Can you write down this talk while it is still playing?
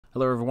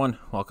Hello everyone,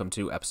 welcome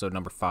to episode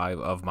number 5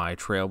 of my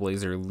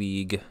Trailblazer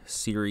League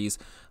series.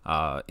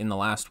 In the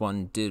last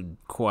one, did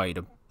quite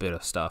a bit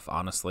of stuff,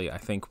 honestly. I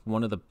think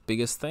one of the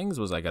biggest things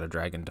was I got a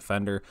Dragon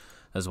Defender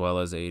as well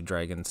as a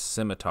Dragon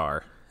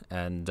Scimitar.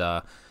 And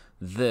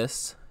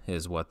this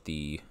is what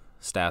the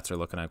stats are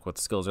looking like, what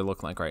the skills are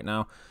looking like right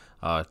now.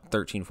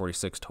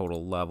 1346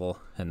 total level,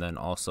 and then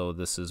also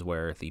this is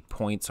where the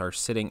points are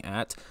sitting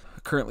at.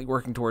 Currently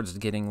working towards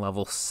getting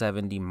level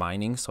 70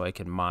 mining so I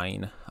can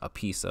mine a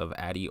piece of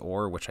Addy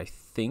ore, which I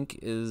think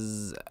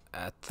is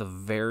at the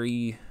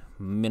very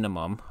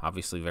minimum,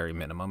 obviously very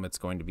minimum. It's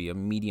going to be a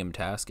medium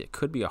task. It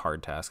could be a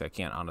hard task, I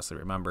can't honestly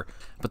remember.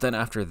 But then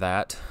after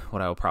that,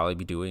 what I will probably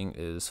be doing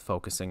is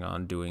focusing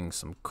on doing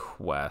some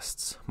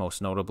quests, most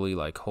notably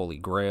like Holy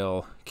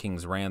Grail,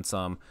 King's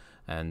Ransom,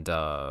 and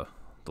the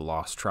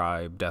Lost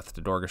Tribe, Death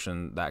to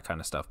Dorgeshan, that kind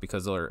of stuff,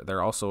 because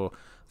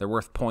they're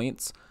worth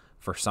points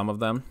for some of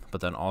them, but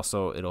then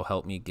also it'll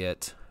help me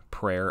get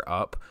prayer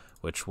up,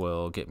 which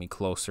will get me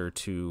closer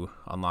to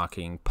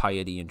unlocking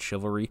piety and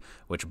chivalry,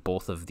 which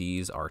both of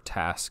these are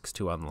tasks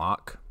to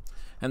unlock.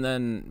 And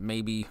then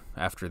maybe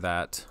after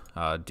that,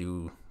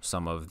 do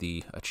some of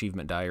the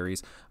achievement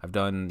diaries. I've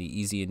done the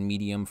easy and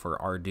medium for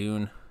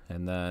Ardoon,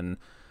 and then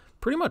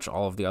pretty much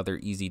all of the other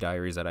easy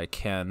diaries that I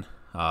can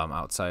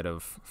outside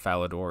of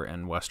Falador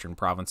and Western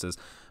Provinces,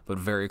 but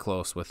very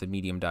close with the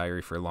medium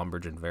diary for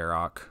Lumbridge and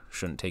Varrock.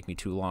 Shouldn't take me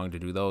too long to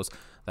do those.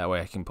 That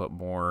way I can put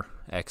more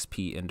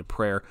XP into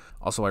prayer.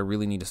 Also, I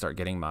really need to start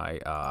getting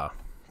my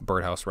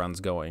birdhouse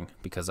runs going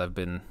because I've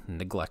been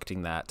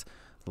neglecting that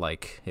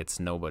like it's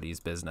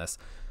nobody's business.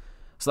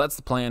 So that's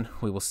the plan.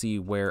 We will see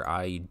where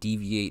I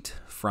deviate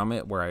from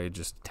it, where I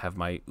just have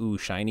my ooh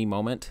shiny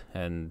moment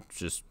and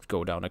just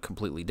go down a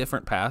completely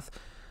different path.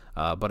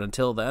 But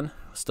until then,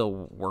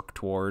 still work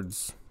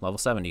towards level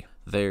 70.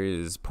 There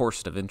is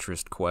Porst of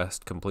Interest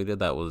quest completed.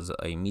 That was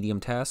a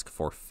medium task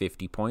for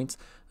 50 points,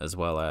 as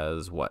well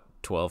as,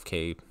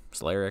 12k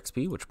Slayer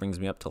XP, which brings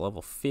me up to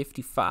level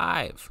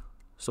 55.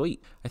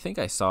 Sweet. I think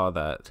I saw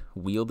that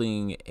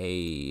wielding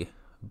a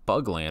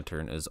bug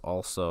lantern is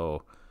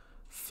also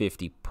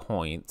 50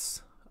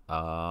 points.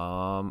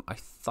 I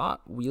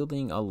thought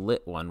wielding a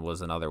lit one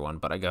was another one,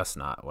 but I guess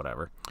not,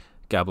 whatever.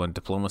 Goblin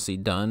Diplomacy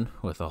done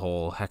with a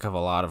whole heck of a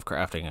lot of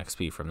crafting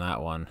XP from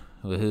that one.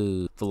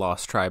 Woohoo. The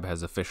Lost Tribe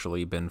has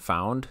officially been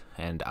found,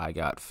 and I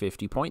got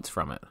 50 points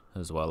from it,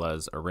 as well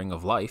as a Ring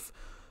of Life,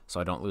 so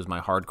I don't lose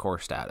my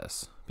hardcore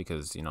status,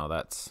 because, you know,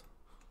 that's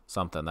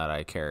something that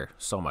I care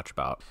so much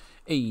about.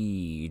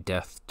 A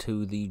Death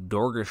to the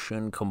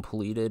Dorgeshan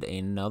completed,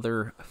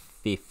 another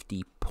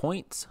 50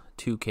 points,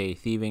 2k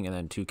thieving, and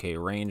then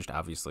 2k ranged,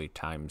 obviously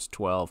times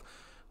 12.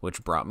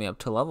 Which brought me up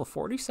to level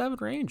 47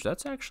 range.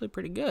 That's actually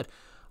pretty good.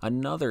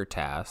 Another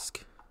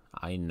task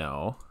I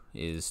know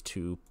is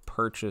to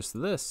purchase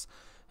this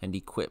and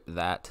equip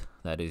that.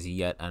 That is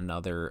yet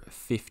another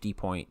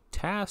 50-point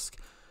task.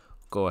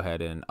 Go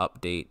ahead and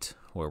update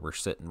where we're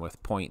sitting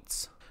with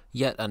points.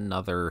 Yet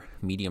another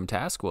medium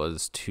task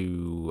was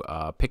to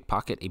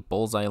pickpocket a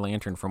bullseye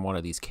lantern from one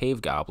of these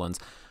cave goblins.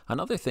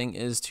 Another thing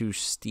is to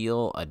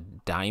steal a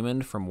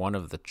diamond from one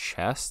of the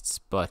chests,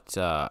 but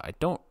I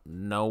don't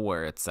know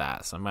where it's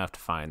at, so I'm going to have to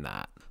find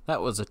that.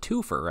 That was a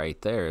twofer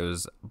right there. It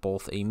was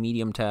both a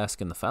medium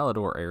task in the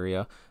Falador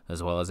area,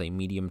 as well as a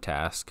medium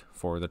task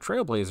for the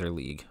Trailblazer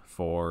League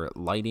for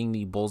lighting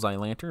the bullseye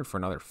lantern for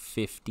another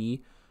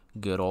 50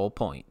 good old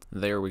point.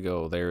 There we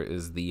go. There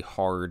is the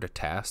hard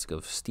task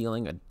of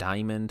stealing a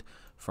diamond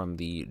from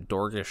the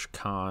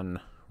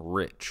Dorgeshan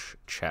rich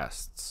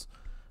chests.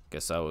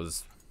 Guess that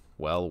was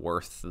well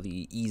worth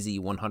the easy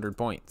 100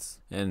 points.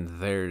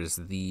 And there's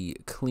the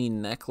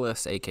clean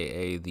necklace,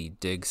 aka the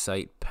dig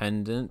site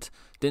pendant.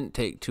 Didn't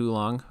take too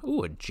long.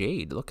 Ooh, a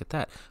jade. Look at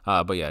that.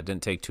 But yeah, it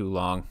didn't take too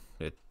long.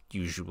 It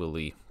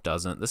usually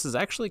doesn't. This is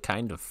actually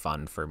kind of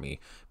fun for me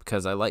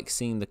because I like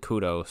seeing the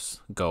kudos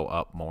go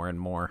up more and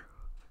more.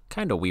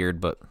 Kind of weird,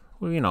 but,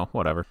 well, you know,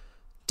 whatever.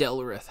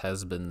 Delrith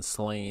has been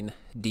slain,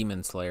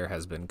 Demon Slayer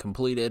has been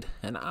completed,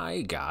 and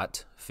I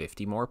got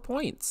 50 more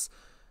points.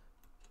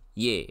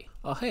 Yay.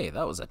 Oh, hey,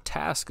 that was a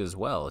task as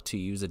well, to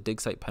use a dig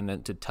site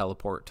pendant to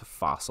teleport to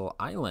Fossil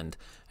Island.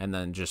 And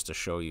then just to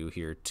show you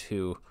here,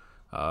 too,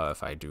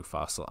 if I do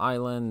Fossil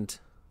Island,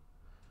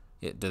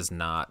 it does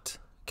not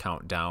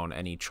count down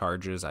any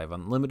charges. I have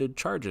unlimited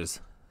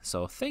charges.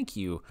 So thank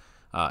you,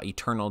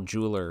 Eternal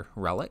Jeweler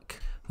Relic.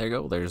 There you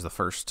go. There's the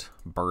first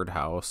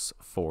birdhouse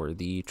for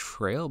the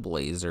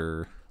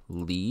Trailblazer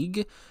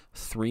League.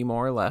 3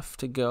 more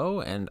left to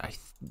go, and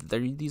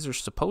these are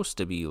supposed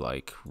to be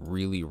like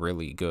really,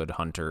 really good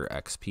hunter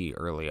XP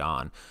early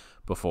on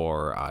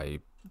before I,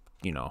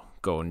 you know,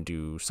 go and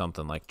do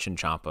something like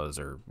Chinchompas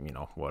or, you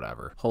know,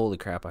 whatever. Holy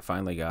crap, I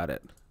finally got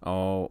it.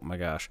 Oh my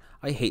gosh,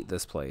 I hate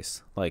this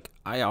place. Like,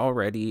 I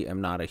already am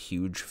not a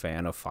huge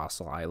fan of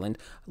Fossil Island.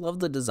 I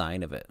love the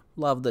design of it.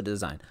 Love the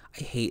design.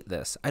 I hate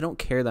this. I don't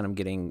care that I'm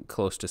getting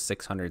close to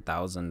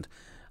 600,000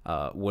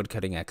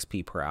 woodcutting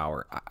XP per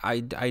hour.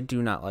 I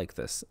do not like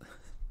this.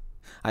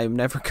 I am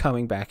never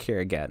coming back here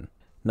again.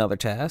 Another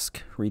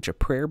task, reach a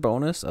prayer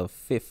bonus of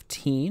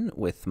 15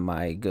 with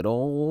my good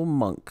old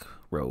monk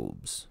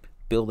robes.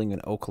 Building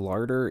an oak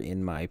larder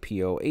in my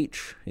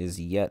POH is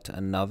yet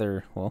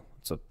another, well,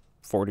 it's a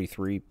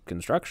 43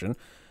 construction,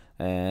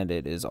 and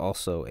it is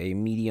also a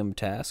medium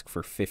task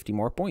for 50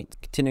 more points.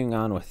 Continuing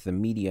on with the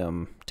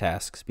medium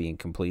tasks being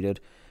completed,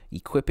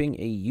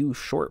 equipping a U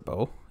short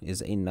bow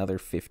is another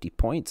 50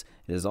 points.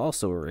 It is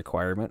also a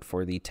requirement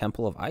for the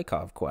Temple of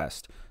Ikov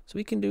quest, so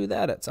we can do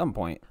that at some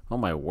point. Oh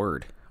my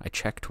word, I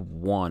checked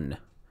one,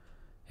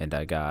 and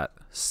I got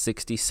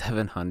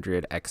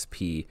 6,700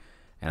 XP,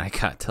 and I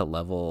got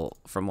to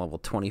from level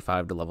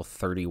 25 to level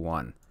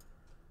 31.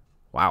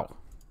 Wow.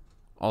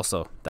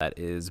 Also, that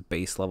is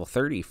base level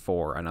 30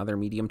 for another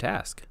medium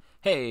task.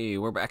 Hey,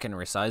 we're back in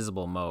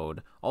resizable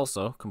mode.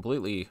 Also,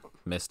 completely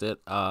missed it.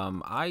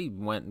 I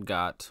went and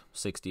got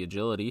 60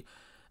 agility,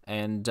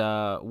 and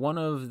one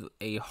of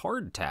a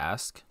hard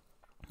task,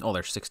 oh,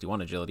 there's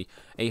 61 agility.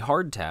 A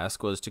hard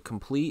task was to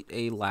complete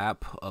a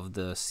lap of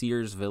the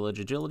Sears Village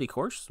agility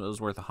course. It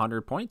was worth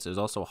 100 points. It was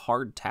also a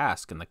hard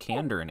task in the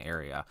Kandarin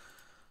area.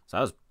 So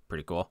that was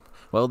pretty cool.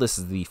 Well, this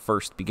is the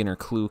first beginner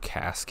clue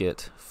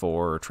casket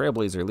for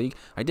Trailblazer League.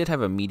 I did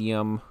have a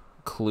medium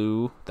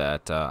clue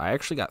that I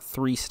actually got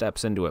 3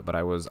 steps into it, but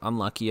I was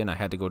unlucky and I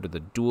had to go to the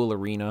dual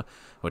arena,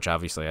 which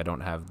obviously I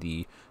don't have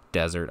the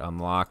desert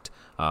unlocked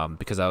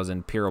because I was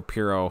in Piro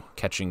Piro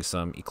catching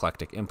some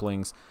eclectic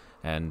implings.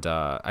 And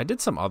I did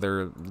some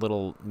other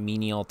little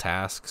menial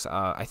tasks.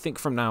 I think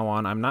from now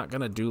on, I'm not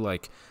going to do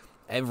like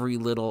every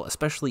little,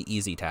 especially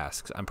easy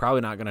tasks. I'm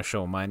probably not going to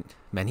show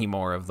many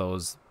more of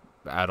those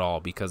at all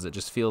because it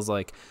just feels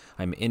like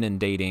I'm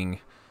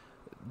inundating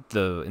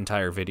the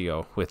entire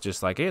video with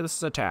just like, hey, this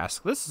is a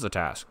task, this is a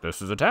task,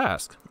 this is a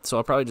task. So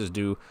I'll probably just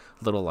do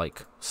little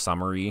like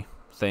summary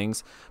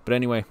things. But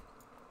anyway,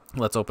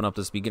 let's open up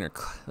this beginner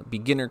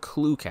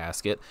clue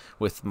casket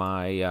with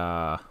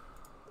my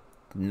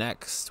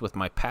with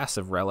my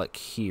passive relic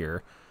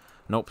here.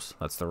 Nope,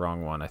 that's the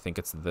wrong one. I think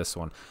it's this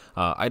one.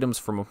 Items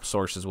from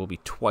sources will be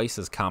twice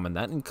as common.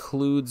 That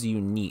includes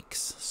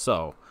uniques.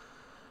 So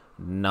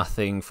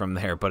nothing from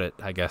there, but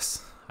I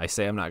guess I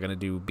say I'm not going to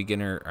do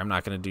beginner, I'm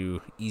not going to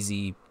do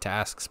easy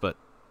tasks, but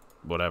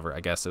whatever.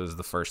 I guess it was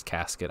the first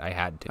casket I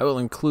had to. I will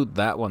include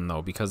that one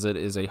though, because it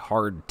is a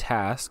hard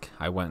task.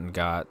 I went and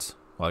got,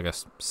 well, I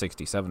guess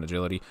 67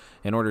 agility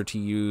in order to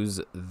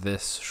use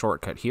this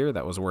shortcut here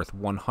that was worth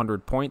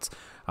 100 points.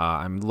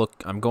 I'm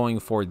going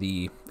for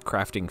the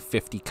crafting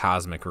 50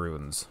 cosmic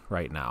runes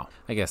right now.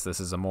 I guess this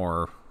is a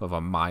more of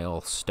a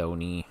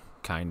milestone-y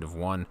kind of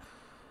one.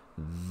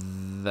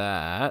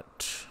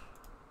 That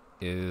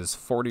is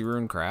 40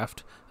 rune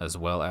craft as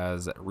well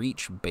as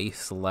reach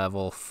base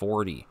level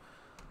 40.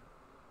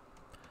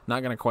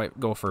 Not going to quite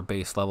go for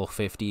base level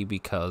 50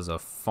 because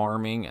of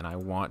farming, and I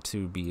want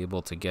to be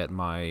able to get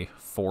my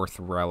my 5th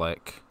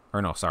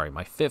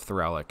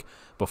relic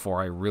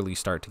before I really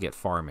start to get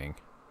farming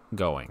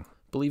going.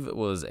 I believe it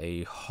was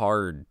a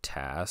hard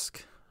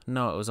task.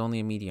 No, it was only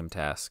a medium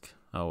task.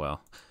 Oh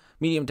well.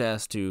 Medium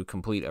task to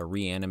complete a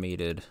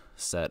reanimated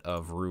set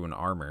of rune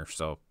armor,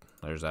 so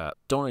there's that.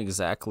 Don't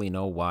exactly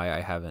know why I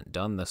haven't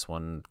done this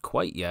one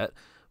quite yet,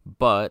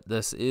 but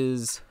this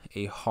is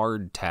a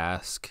hard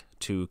task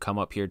to come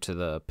up here to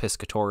the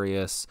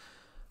Piscatorius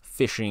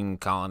fishing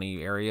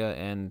colony area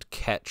and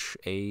catch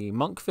a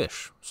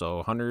monkfish. So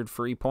 100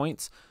 free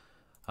points,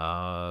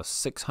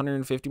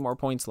 650 more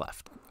points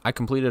left. I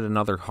completed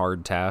another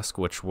hard task,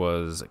 which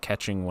was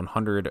catching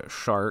 100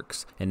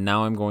 sharks, and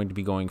now I'm going to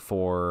be going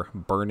for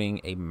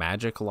burning a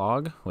magic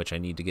log, which I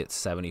need to get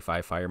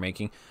 75 fire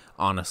making.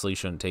 Honestly,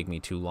 shouldn't take me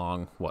too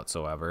long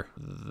whatsoever.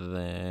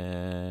 Then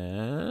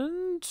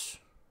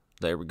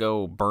there we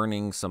go.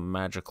 Burning some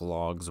magic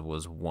logs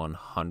was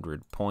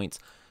 100 points.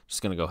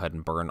 Just going to go ahead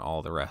and burn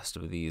all the rest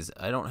of these.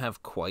 I don't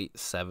have quite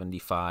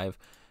 75.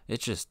 It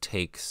just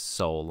takes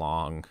so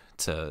long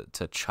to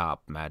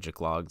chop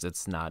magic logs.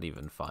 It's not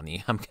even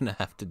funny. I'm going to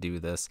have to do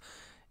this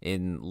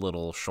in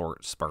little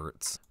short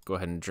spurts. Go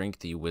ahead and drink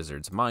the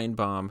Wizard's Mind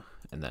Bomb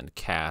and then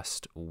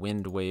cast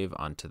Wind Wave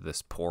onto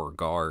this poor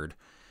guard.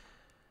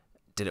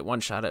 Did it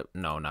one-shot it?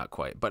 No, not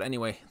quite. But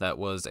anyway, that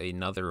was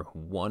another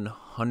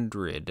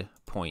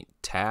 100-point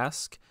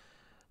task.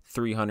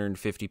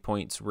 350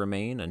 points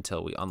remain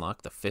until we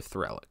unlock the 5th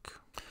relic.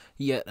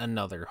 Yet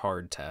another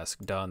hard task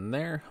done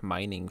there.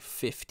 Mining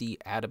 50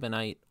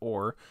 adamantite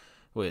ore,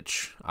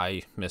 which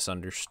I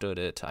misunderstood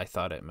it. I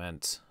thought it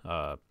meant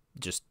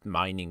just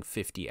mining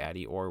 50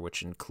 addy ore,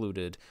 which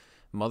included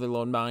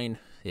Motherlode mine.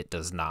 It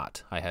does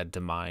not. I had to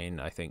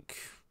mine, I think,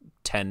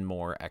 10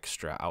 more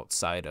extra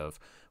outside of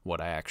what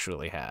I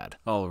actually had.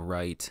 All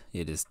right,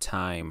 it is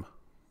time.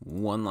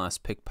 One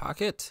last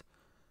pickpocket.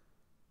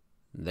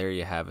 There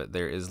you have it.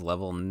 There is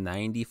level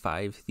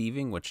 95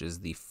 thieving, which is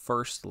the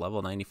first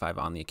level 95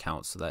 on the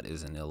account, so that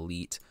is an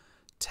elite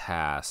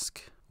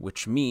task,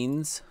 which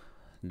means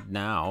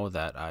now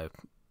that I'm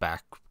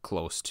back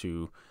close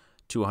to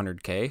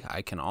 200k,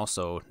 I can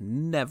also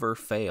never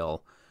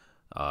fail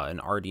an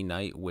RD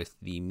night with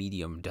the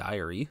medium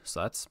diary,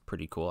 so that's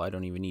pretty cool. I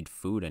don't even need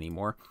food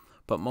anymore.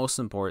 but most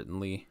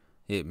importantly,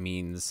 it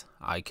means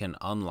I can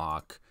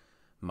unlock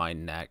my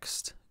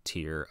next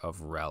tier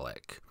of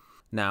Relic.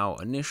 Now,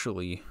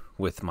 initially,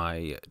 with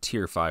my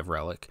tier 5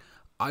 Relic,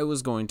 I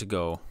was going to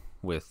go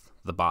with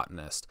the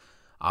Botanist,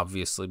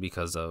 obviously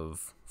because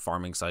of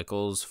farming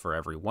cycles. For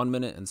every 1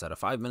 minute instead of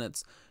 5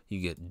 minutes, you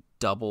get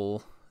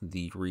double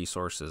the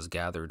resources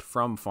gathered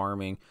from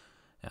farming,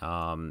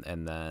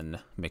 and then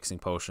mixing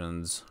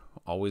potions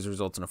always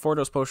results in a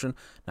 4-dose potion,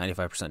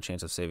 95%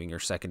 chance of saving your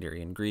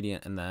secondary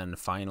ingredient, and then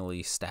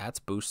finally stats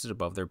boosted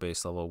above their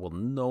base level will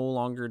no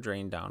longer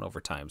drain down over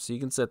time. So you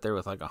can sit there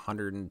with like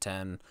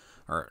 110,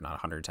 or not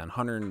 110,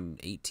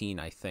 118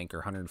 I think, or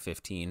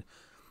 115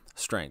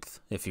 strength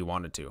if you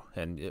wanted to,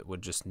 and it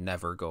would just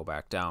never go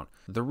back down.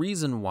 The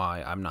reason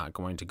why I'm not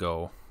going to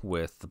go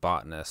with the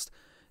Botanist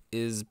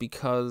is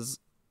because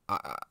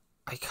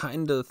I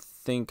kind of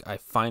think I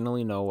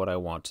finally know what I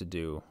want to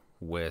do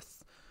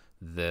with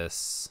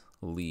this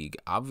league.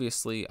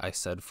 Obviously, I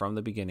said from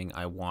the beginning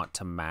I want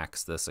to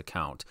max this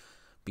account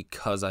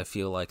because I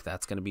feel like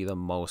that's going to be the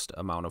most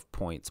amount of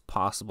points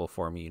possible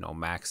for me,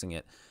 maxing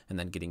it and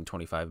then getting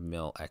 25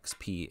 mil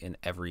XP in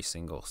every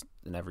single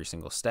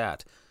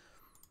stat.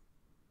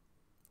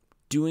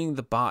 Doing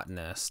the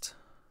Botanist,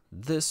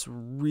 this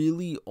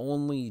really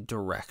only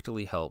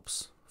directly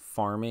helps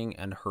farming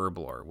and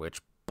herblore,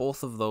 which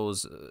both of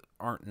those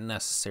aren't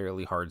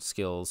necessarily hard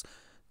skills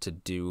to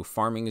do.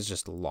 Farming is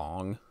just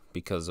long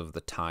because of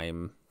the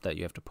time that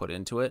you have to put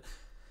into it.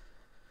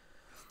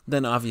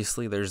 Then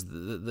obviously there's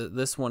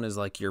this one is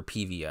like your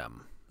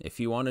PVM. If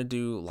you want to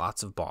do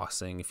lots of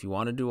bossing, if you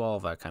want to do all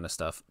of that kind of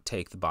stuff,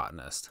 take the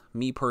Botanist.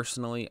 Me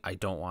personally, I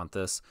don't want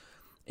this.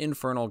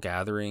 Infernal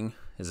Gathering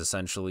is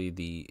essentially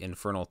the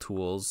infernal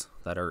tools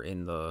that are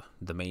in the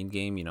main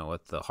game,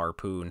 with the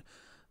harpoon,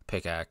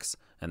 pickaxe,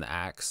 and the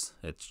axe.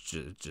 It's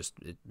just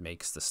it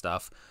makes the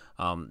stuff.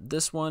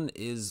 This one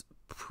is,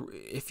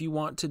 if you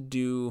want to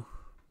do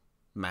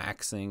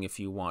maxing, if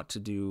you want to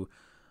do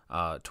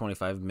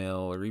 25 mil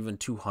or even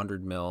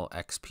 200 mil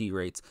XP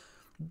rates,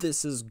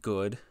 this is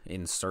good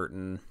in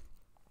certain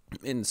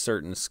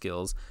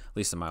skills. At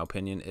least in my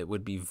opinion, it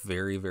would be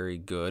very, very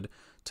good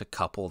to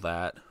couple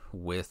that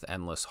with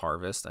Endless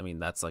Harvest. I mean,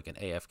 that's like an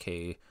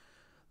AFK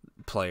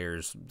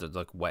player's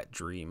like wet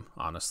dream,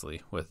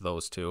 honestly, with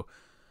those two.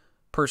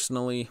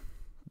 Personally,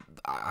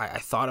 I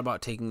thought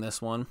about taking this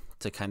one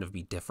to kind of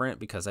be different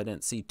because I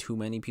didn't see too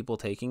many people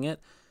taking it.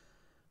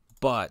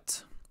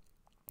 But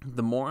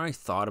the more I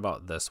thought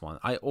about this one,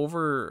 I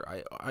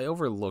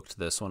overlooked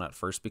this one at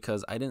first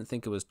because I didn't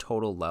think it was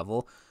total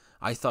level.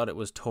 I thought it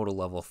was total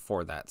level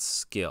for that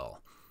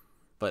skill,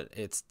 but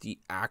it's the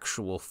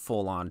actual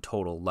full-on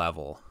total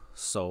level.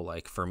 So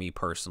like for me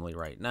personally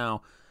right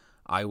now,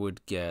 I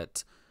would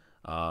get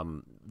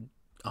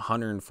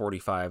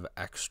 145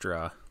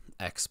 extra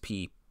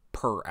XP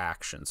per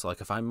action. So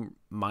like if I'm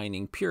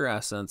mining pure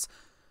essence,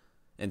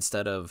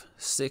 instead of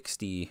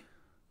 60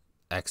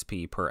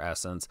 XP per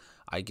essence,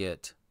 I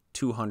get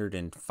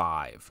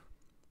 205.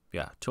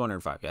 Yeah,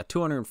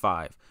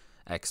 205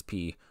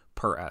 XP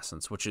per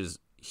essence, which is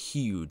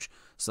huge.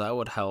 So that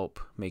would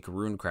help make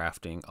rune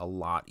crafting a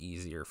lot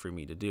easier for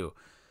me to do.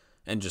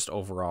 And just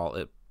overall,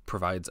 it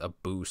provides a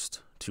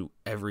boost to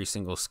every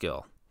single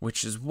skill,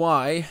 which is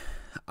why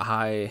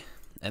I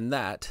am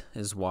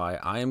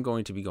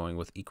going to be going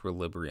with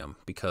Equilibrium,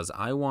 because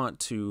I want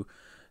to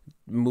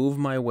move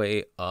my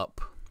way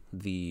up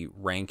the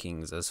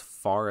rankings as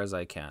far as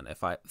I can.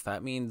 If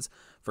that means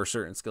for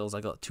certain skills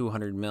I got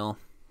 200 mil,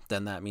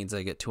 then that means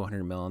I get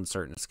 200 mil in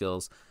certain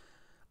skills.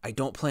 I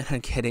don't plan on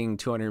getting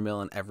 200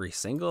 mil in every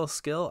single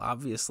skill,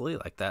 obviously.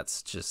 Like,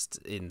 that's just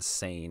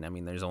insane. I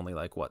mean, there's only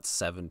like,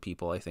 7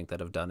 people I think that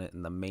have done it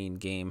in the main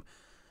game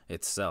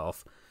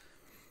itself.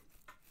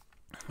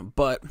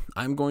 But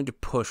I'm going to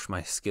push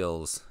my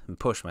skills and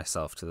push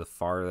myself to the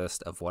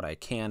farthest of what I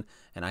can,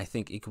 and I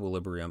think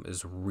Equilibrium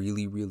is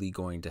really, really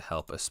going to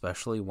help,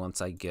 especially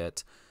once I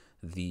get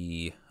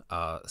the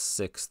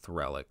 6th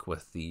relic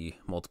with the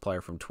multiplier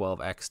from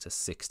 12x to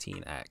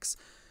 16x.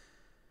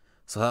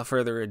 So without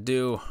further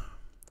ado,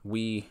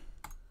 we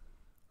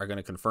are going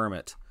to confirm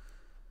it.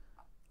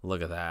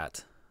 Look at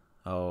that.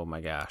 Oh my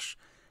gosh.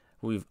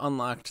 We've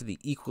unlocked the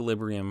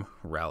Equilibrium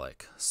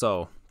relic.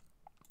 So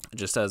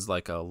just as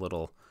like a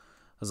little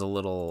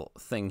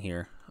thing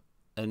here,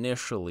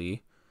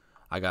 initially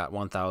I got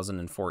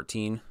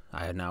 1014.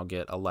 I now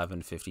get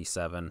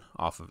 1157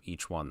 off of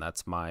each one.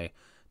 That's my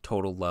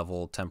total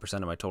level, 10%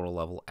 of my total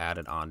level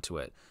added onto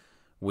it,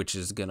 which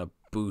is gonna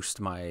boost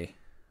my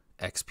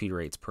XP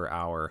rates per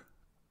hour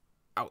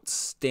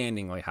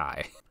outstandingly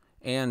high.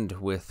 And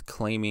with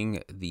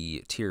claiming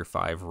the tier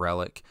 5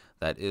 relic,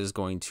 that is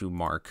going to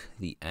mark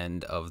the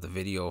end of the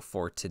video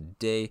for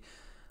today.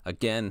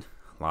 Again,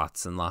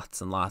 lots and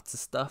lots and lots of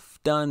stuff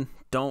done.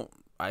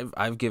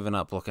 I've given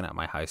up looking at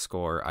my high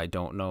score. I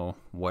don't know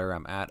where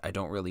I'm at. I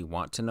don't really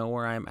want to know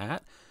where I'm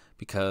at,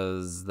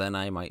 because then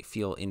I might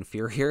feel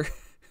inferior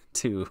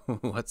to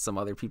what some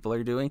other people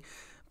are doing.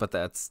 But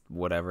that's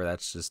whatever.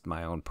 That's just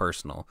my own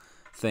personal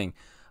thing.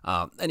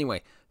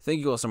 Anyway, thank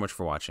you all so much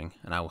for watching,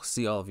 and I will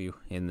see all of you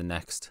in the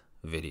next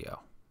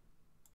video.